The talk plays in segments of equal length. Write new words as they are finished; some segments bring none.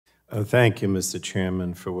Thank you, Mr.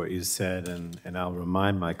 Chairman, for what you said, and I'll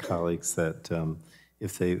remind my colleagues that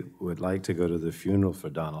if they would like to go to the funeral for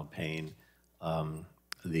Donald Payne,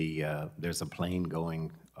 there's a plane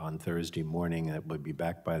going on Thursday morning that would be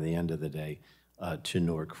back by the end of the day to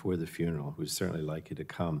Newark for the funeral. We'd certainly like you to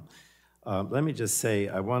come. Let me just say,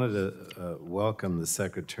 I wanted to welcome the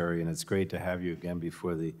Secretary, and it's great to have you again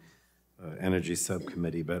before the Energy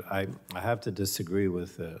Subcommittee, but I have to disagree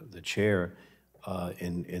with the Chair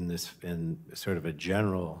in sort of a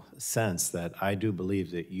general sense that I do believe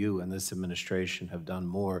that you and this administration have done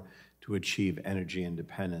more to achieve energy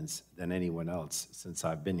independence than anyone else since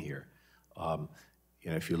I've been here.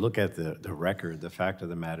 If you look at the record, the fact of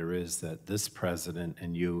the matter is that this president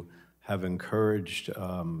and you have encouraged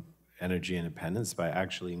energy independence by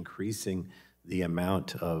actually increasing the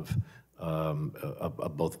amount of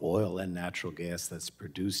both oil and natural gas that's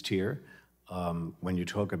produced here. When you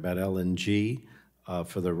talk about LNG,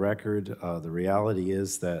 for the record, the reality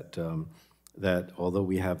is that although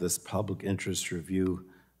we have this public interest review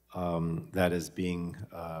that is being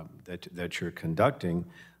that you're conducting,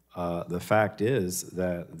 the fact is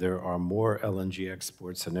that there are more LNG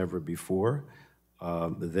exports than ever before.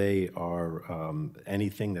 They are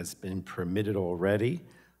anything that's been permitted already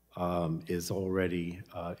is already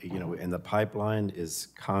in the pipeline is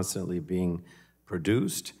constantly being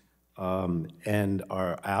produced. And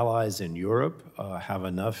our allies in Europe have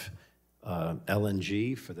enough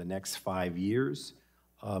LNG for the next 5 years.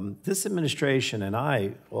 This administration and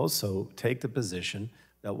I also take the position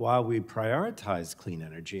that while we prioritize clean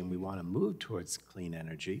energy and we want to move towards clean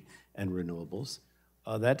energy and renewables,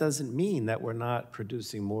 that doesn't mean that we're not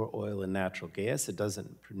producing more oil and natural gas. It doesn't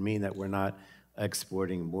mean that we're not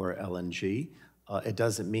exporting more LNG. It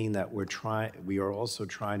doesn't mean that we are also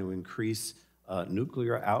trying to increase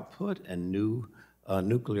nuclear output and new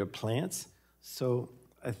nuclear plants. So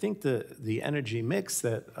I think the energy mix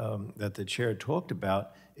that the chair talked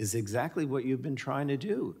about is exactly what you've been trying to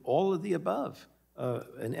do, all of the above,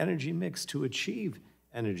 an energy mix to achieve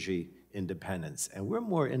energy independence. And we're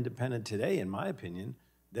more independent today, in my opinion,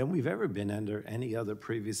 than we've ever been under any other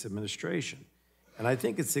previous administration. And I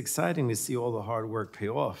think it's exciting to see all the hard work pay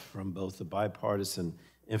off from both the bipartisan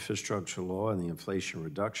infrastructure law and the Inflation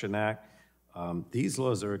Reduction Act. These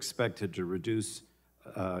laws are expected to reduce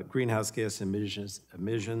greenhouse gas emissions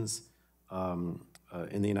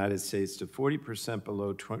in the United States to 40%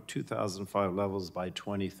 below 2005 levels by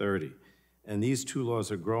 2030. And these two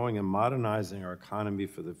laws are growing and modernizing our economy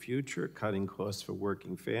for the future, cutting costs for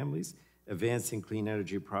working families, advancing clean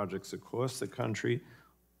energy projects across the country,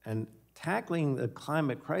 and tackling the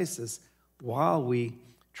climate crisis while we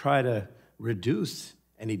try to reduce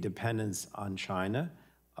any dependence on China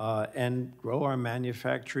and grow our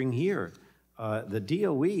manufacturing here. The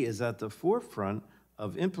DOE is at the forefront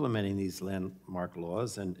of implementing these landmark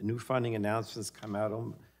laws, and new funding announcements come out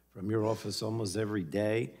from your office almost every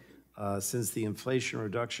day. Since the Inflation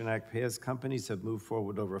Reduction Act passed, companies have moved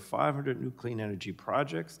forward over 500 new clean energy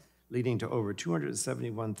projects, leading to over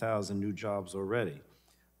 271,000 new jobs already.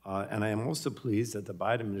 And I am also pleased that the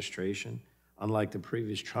Biden administration, unlike the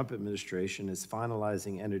previous Trump administration, is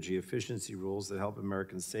finalizing energy efficiency rules that help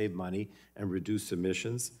Americans save money and reduce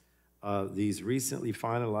emissions. These recently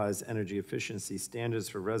finalized energy efficiency standards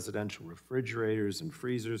for residential refrigerators and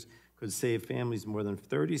freezers could save families more than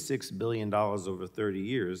 $36 billion over 30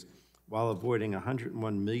 years, while avoiding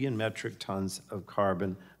 101 million metric tons of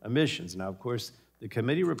carbon emissions. Now, of course, the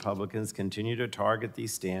committee Republicans continue to target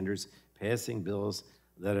these standards, passing bills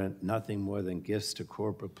that are nothing more than gifts to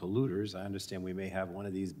corporate polluters. I understand we may have one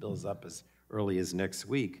of these bills up as early as next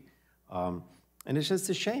week. And it's just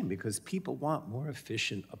a shame because people want more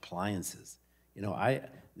efficient appliances.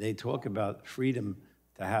 They talk about freedom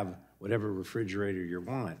to have whatever refrigerator you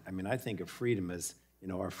want. I mean, I think of freedom as,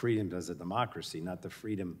 our freedom as a democracy, not the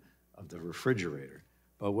freedom of the refrigerator,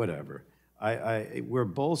 but whatever. We're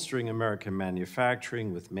bolstering American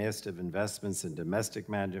manufacturing with massive investments in domestic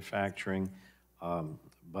manufacturing,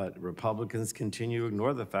 but Republicans continue to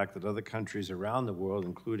ignore the fact that other countries around the world,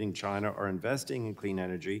 including China, are investing in clean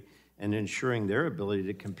energy and ensuring their ability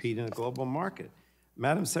to compete in a global market.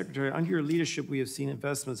 Madam Secretary, under your leadership, we have seen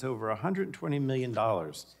investments over $120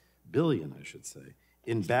 billion,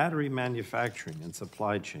 in battery manufacturing and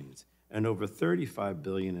supply chains, and over $35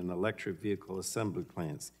 billion in electric vehicle assembly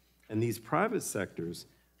plants. And these private sectors,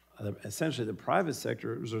 essentially the private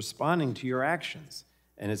sector is responding to your actions.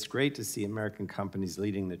 And it's great to see American companies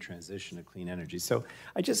leading the transition to clean energy. So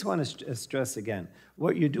I just want to stress again,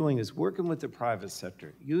 what you're doing is working with the private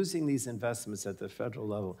sector, using these investments at the federal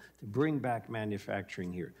level to bring back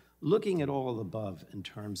manufacturing here, looking at all above in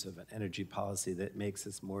terms of an energy policy that makes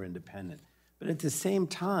us more independent. But at the same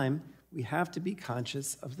time, we have to be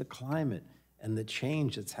conscious of the climate and the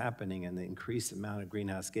change that's happening and the increased amount of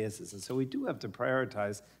greenhouse gases. And so we do have to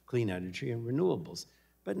prioritize clean energy and renewables,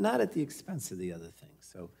 but not at the expense of the other things.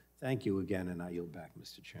 So thank you again, and I yield back,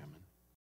 Mr. Chairman.